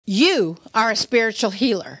You are a spiritual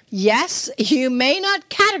healer. Yes, you may not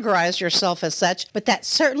categorize yourself as such, but that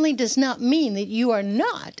certainly does not mean that you are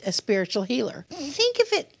not a spiritual healer. Think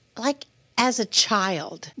of it like as a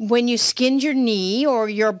child, when you skinned your knee or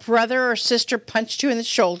your brother or sister punched you in the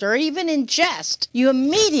shoulder, or even in jest, you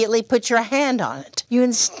immediately put your hand on it. You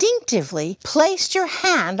instinctively placed your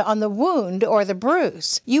hand on the wound or the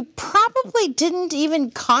bruise. You probably didn't even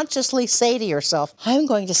consciously say to yourself, I'm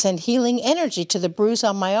going to send healing energy to the bruise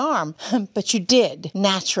on my arm, but you did,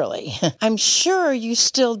 naturally. I'm sure you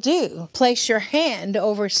still do. Place your hand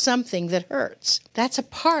over something that hurts. That's a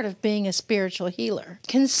part of being a spiritual healer.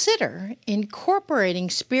 Consider incorporating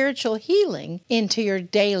spiritual healing into your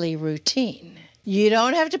daily routine. You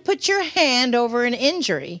don't have to put your hand over an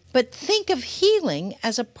injury, but think of healing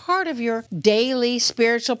as a part of your daily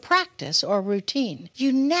spiritual practice or routine.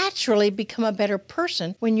 You naturally become a better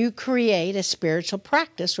person when you create a spiritual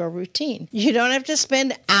practice or routine. You don't have to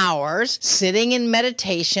spend hours sitting in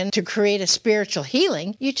meditation to create a spiritual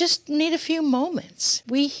healing. You just need a few moments.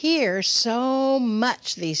 We hear so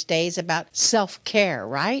much these days about self-care,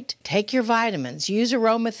 right? Take your vitamins, use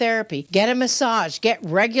aromatherapy, get a massage, get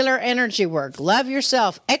regular energy work, love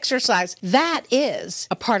yourself, exercise. That is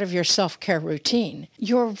a part of your self-care routine.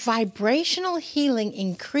 Your vibrational healing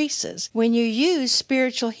increases when you use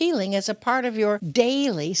spiritual healing as a part of your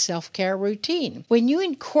daily self-care routine. When you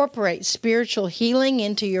incorporate spiritual healing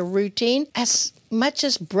into your routine, as much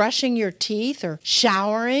as brushing your teeth or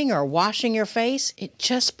showering or washing your face, it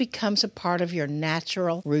just becomes a part of your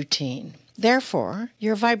natural routine. Therefore,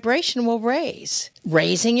 your vibration will raise,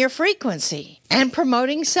 raising your frequency and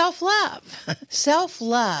promoting self-love.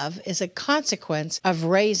 Self-love is a consequence of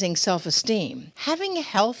raising self-esteem. Having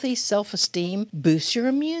healthy self-esteem boosts your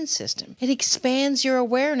immune system. It expands your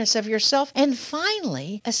awareness of yourself and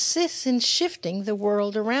finally assists in shifting the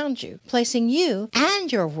world around you, placing you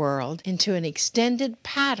and your world into an extended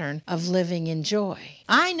pattern of living in joy.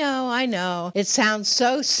 I know. It sounds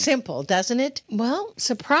so simple, doesn't it? Well,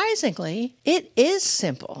 surprisingly, it is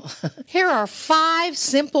simple. Here are 5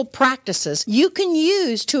 simple practices you can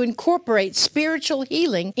use to incorporate spiritual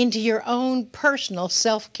healing into your own personal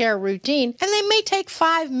self-care routine, and they may take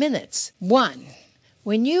 5 minutes. 1.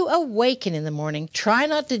 When you awaken in the morning, try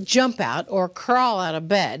not to jump out or crawl out of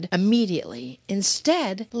bed immediately.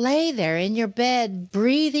 Instead, lay there in your bed,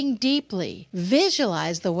 breathing deeply.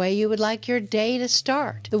 Visualize the way you would like your day to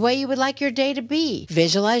start, the way you would like your day to be.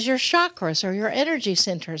 Visualize your chakras or your energy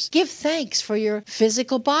centers. Give thanks for your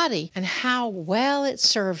physical body and how well it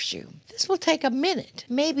serves you. This will take a minute,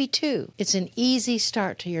 maybe 2. It's an easy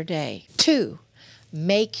start to your day. 2.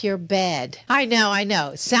 Make your bed. I know.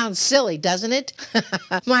 It sounds silly, doesn't it?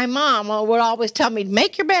 My mom would always tell me,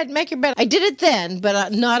 make your bed, make your bed. I did it then,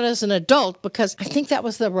 but not as an adult because I think that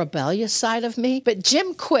was the rebellious side of me. But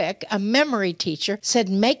Jim Quick, a memory teacher, said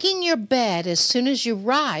making your bed as soon as you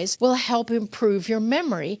rise will help improve your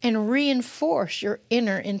memory and reinforce your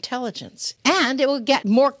inner intelligence. And it will get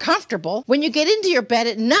more comfortable when you get into your bed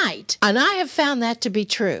at night. And I have found that to be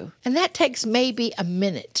true. And that takes maybe a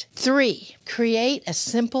minute. 3. Create a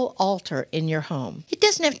simple altar in your home. It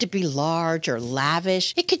doesn't have to be large or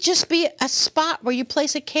lavish. It could just be a spot where you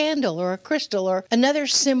place a candle or a crystal or another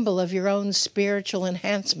symbol of your own spiritual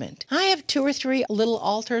enhancement. I have 2 or 3 little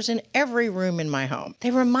altars in every room in my home.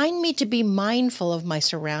 They remind me to be mindful of my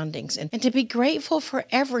surroundings and to be grateful for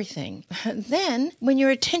everything. Then, when your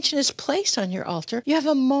attention is placed on your altar, you have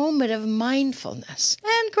a moment of mindfulness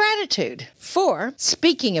and gratitude. 4,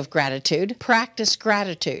 speaking of gratitude, practice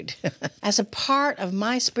gratitude. As a part of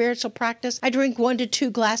my spiritual practice, I drink 1 to 2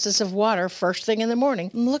 glasses of water first thing in the morning.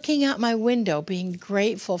 I'm looking out my window, being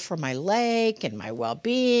grateful for my lake and my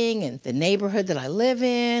well-being and the neighborhood that I live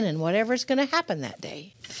in and whatever's going to happen that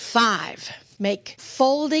day. 5. Make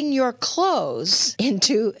folding your clothes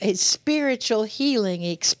into a spiritual healing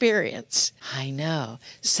experience. I know,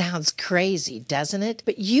 sounds crazy, doesn't it?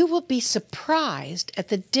 But you will be surprised at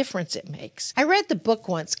the difference it makes. I read the book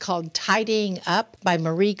once called Tidying Up by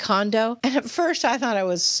Marie Kondo, and at first I thought it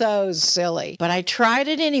was so silly, but I tried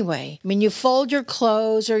it anyway. I mean, you fold your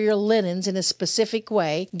clothes or your linens in a specific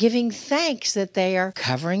way, giving thanks that they are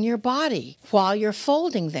covering your body while you're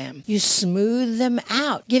folding them. You smooth them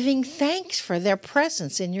out, giving thanks for their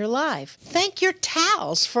presence in your life. Thank your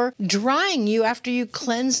towels for drying you after you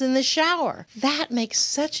cleanse in the shower. That makes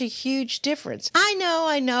such a huge difference. I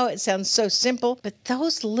know, it sounds so simple, but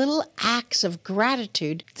those little acts of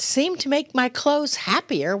gratitude seem to make my clothes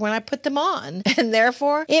happier when I put them on, and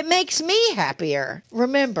therefore it makes me happier.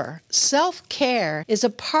 Remember, self-care is a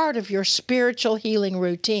part of your spiritual healing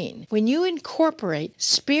routine. When you incorporate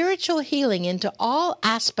spiritual healing into all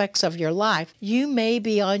aspects of your life, you may be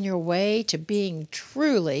be on your way to being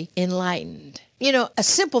truly enlightened. You know, a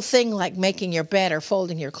simple thing like making your bed or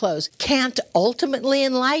folding your clothes can't ultimately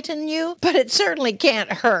enlighten you, but it certainly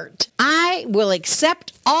can't hurt. I will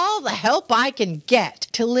accept all the help I can get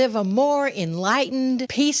to live a more enlightened,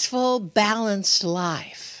 peaceful, balanced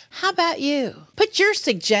life. How about you? Put your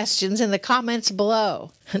suggestions in the comments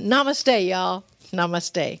below. Namaste, y'all.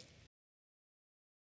 Namaste.